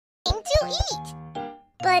to eat.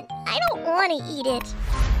 But I don't want to eat it.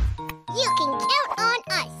 You can count on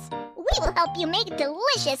us. We will help you make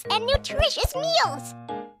delicious and nutritious meals.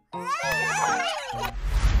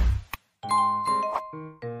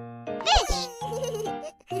 Fish!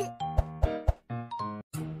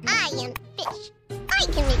 I am fish. I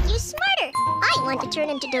can make you smarter. I want to turn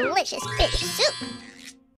into delicious fish soup.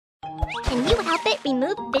 Can you help it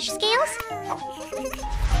remove fish scales?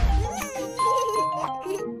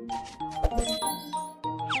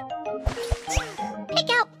 Pick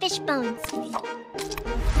out fish bones.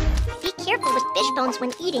 Be careful with fish bones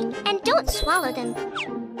when eating and don't swallow them.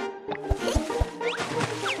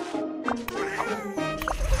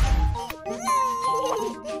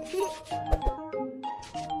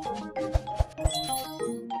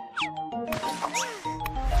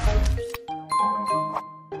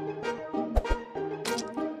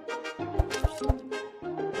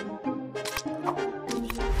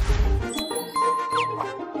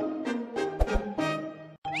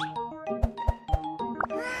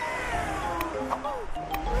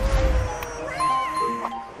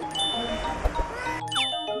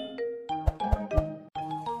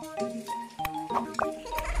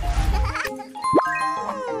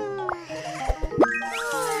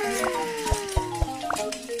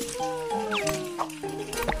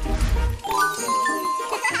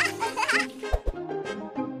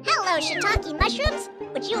 Shiitake mushrooms?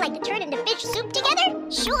 Would you like to turn into fish soup together?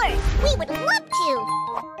 Sure, we would love to!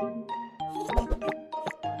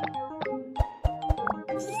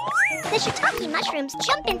 The shiitake mushrooms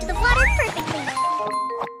jump into the water perfectly.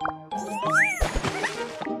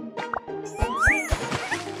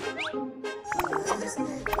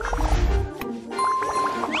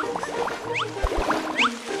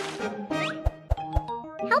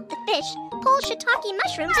 Help the fish pull shiitake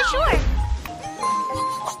mushrooms ashore.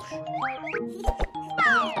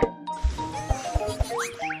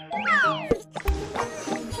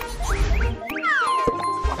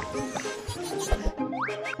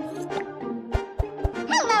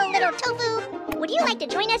 Hello, little tofu. Would you like to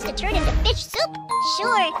join us to turn into fish soup?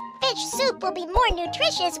 Sure, fish soup will be more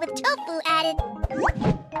nutritious with tofu added.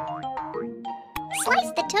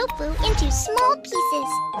 Slice the tofu into small pieces.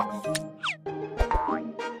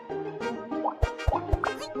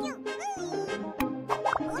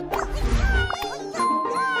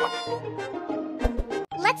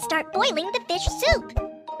 Let's start boiling the fish soup.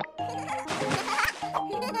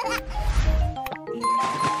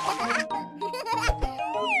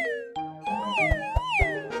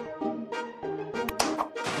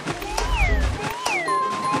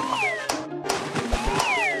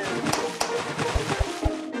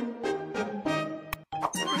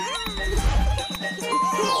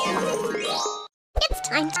 It's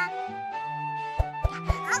time to...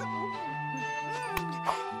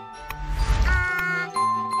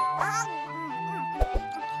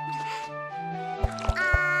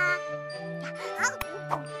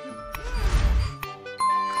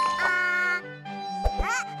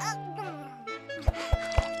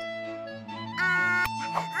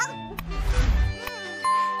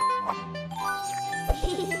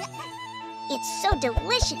 It's so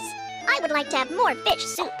delicious. I would like to have more fish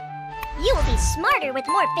soup. You will be smarter with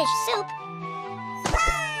more fish soup.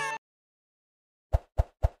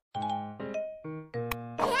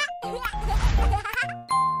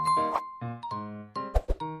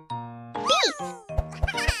 Beef!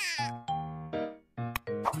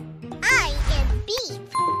 I am beef.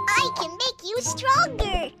 I can make you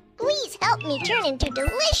stronger. Please help me turn into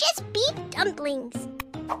delicious beef dumplings.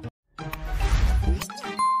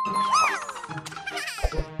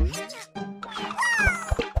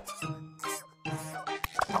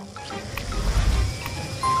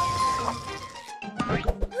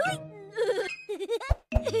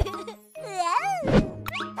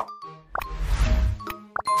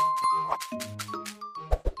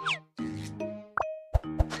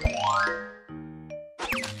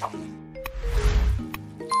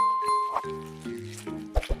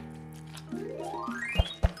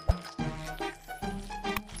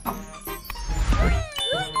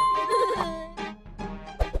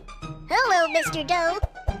 Mr. Doe,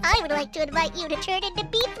 I would like to invite you to turn into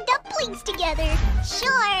beef dumplings together.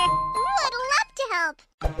 Sure, would love to help.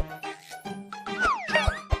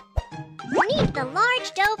 Knead the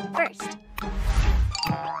large dough first.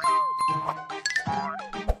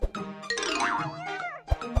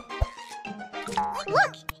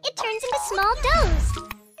 Look, it turns into small doughs.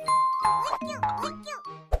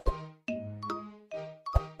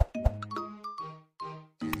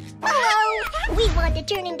 Hello! We want to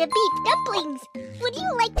turn into beef dumplings. Would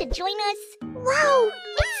you like to join us? Wow,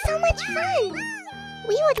 it's so much fun!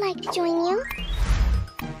 We would like to join you.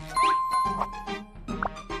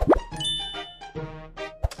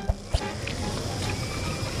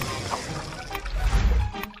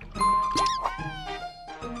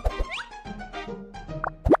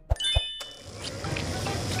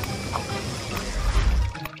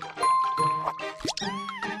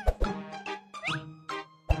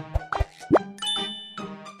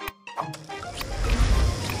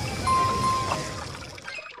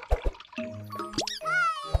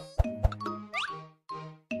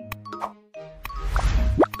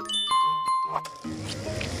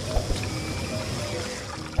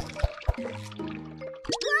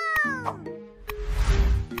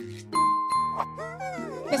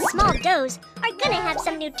 The small doughs are gonna have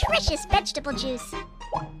some nutritious vegetable juice.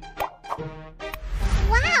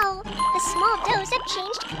 Wow! The small doughs have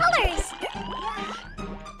changed colors!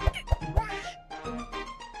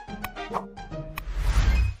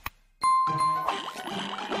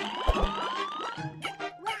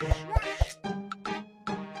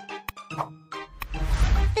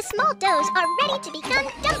 The small doughs are ready to become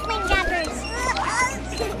dumpling wrappers!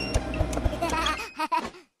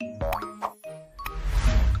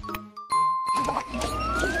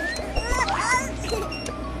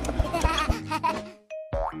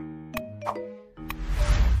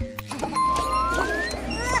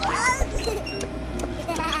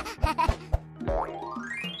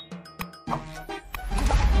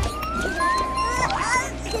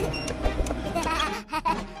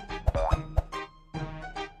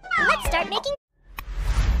 Let's start making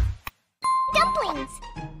dumplings!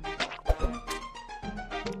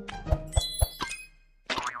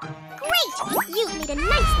 Great! You've made a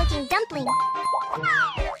nice-looking dumpling!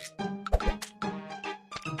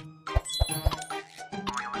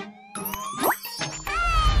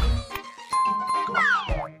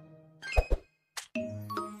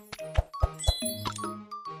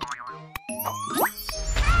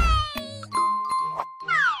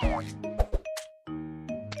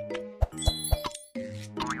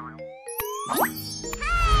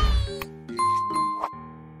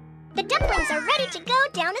 The dumplings are ready to go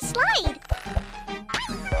down a slide!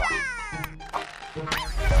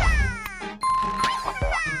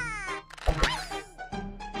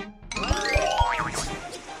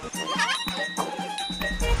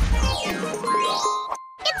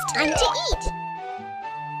 It's time to eat!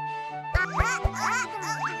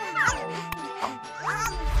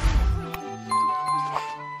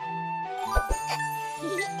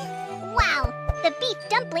 Wow! The beef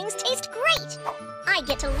dumplings taste great! I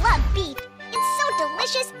get to love beef. It's so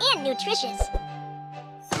delicious and nutritious.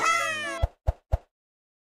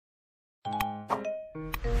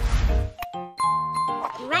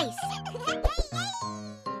 Rice.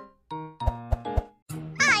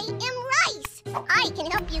 I am Rice. I can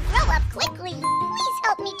help you grow up quickly. Please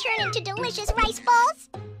help me turn into delicious rice balls.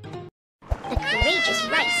 The courageous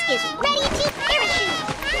Rice is ready to parachute.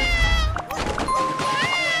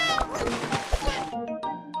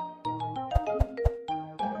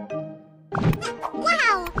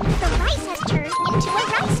 Wow! The rice has turned into a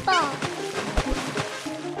rice ball!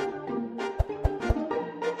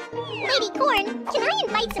 Lady Corn, can I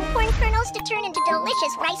invite some corn kernels to turn into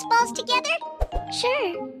delicious rice balls together?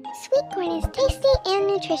 Sure. Sweet corn is tasty and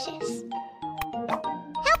nutritious.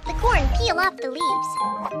 Help the corn peel off the leaves.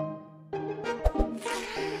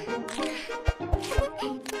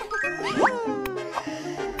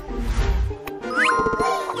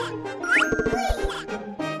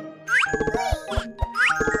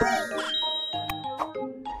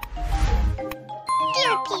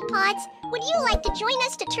 Pods, would you like to join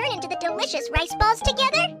us to turn into the delicious rice balls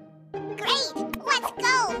together? Great! Let's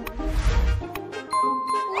go!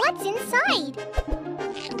 What's inside?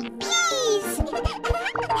 Peas!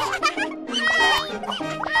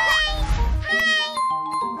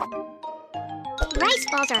 Rice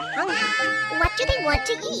balls are hungry. What do they want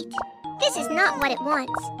to eat? This is not what it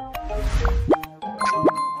wants.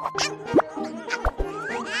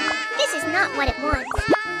 This is not what it wants.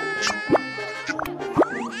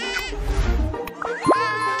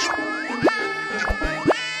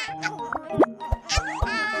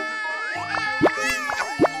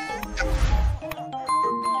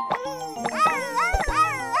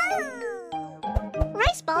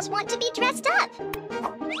 Rice balls want to be dressed up.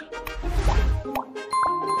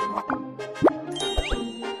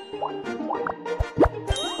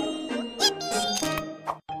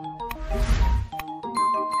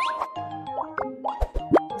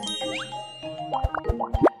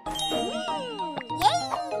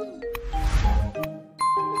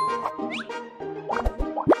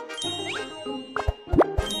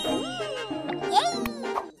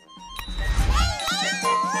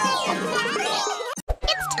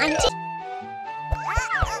 time to...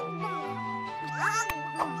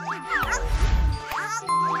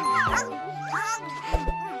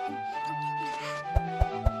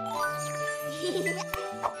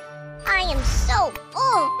 I am so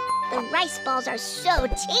full. The rice balls are so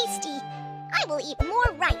tasty. I will eat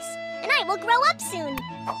more rice, and I will grow up soon.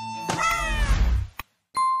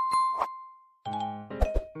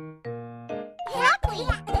 Broccoli.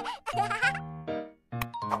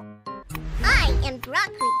 I am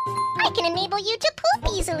broccoli. I can enable you to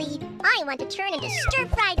poop easily. I want to turn into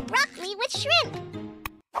stir-fried broccoli with shrimp.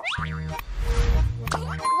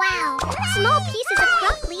 Wow, small pieces of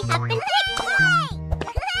broccoli have been picked.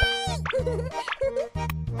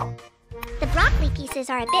 The broccoli pieces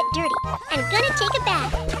are a bit dirty. I'm gonna take a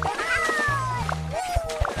bath.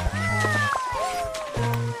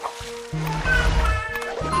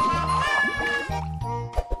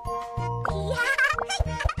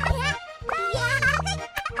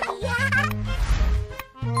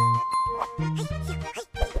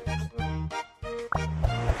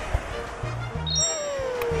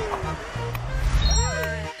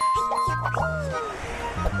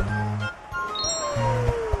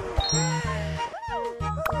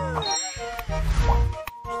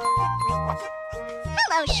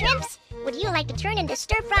 Hello, shrimps. Would you like to turn into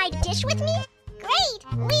stir-fried dish with me? Great!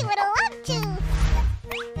 We would love to!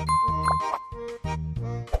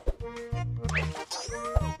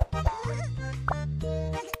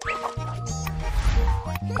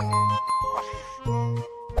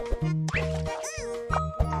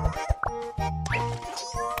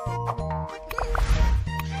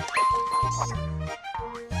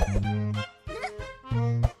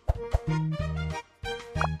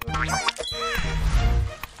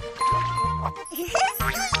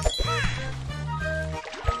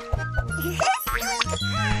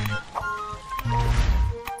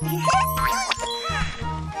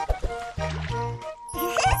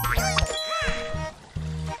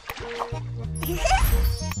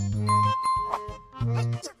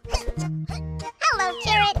 Hello,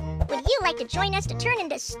 Carrot. Would you like to join us to turn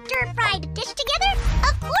into stir-fried dish together?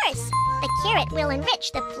 Of course! The carrot will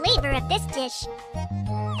enrich the flavor of this dish.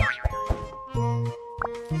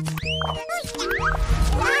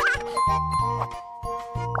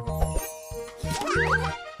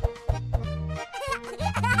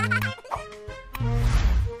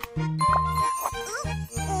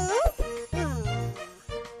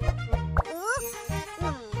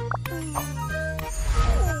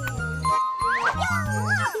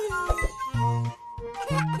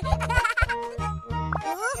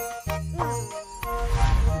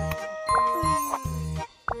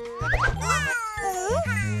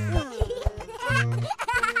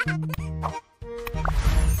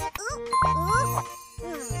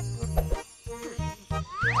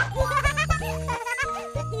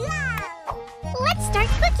 Let's start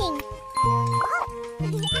cooking.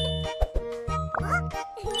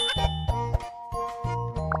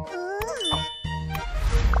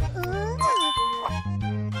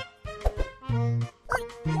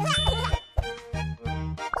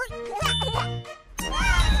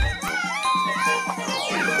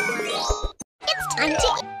 It's time to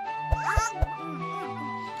eat.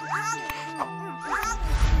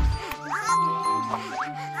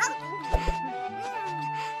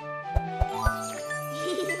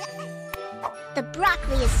 The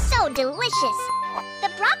broccoli is so delicious. The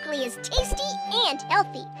broccoli is tasty and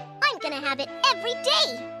healthy. I'm gonna have it every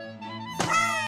day.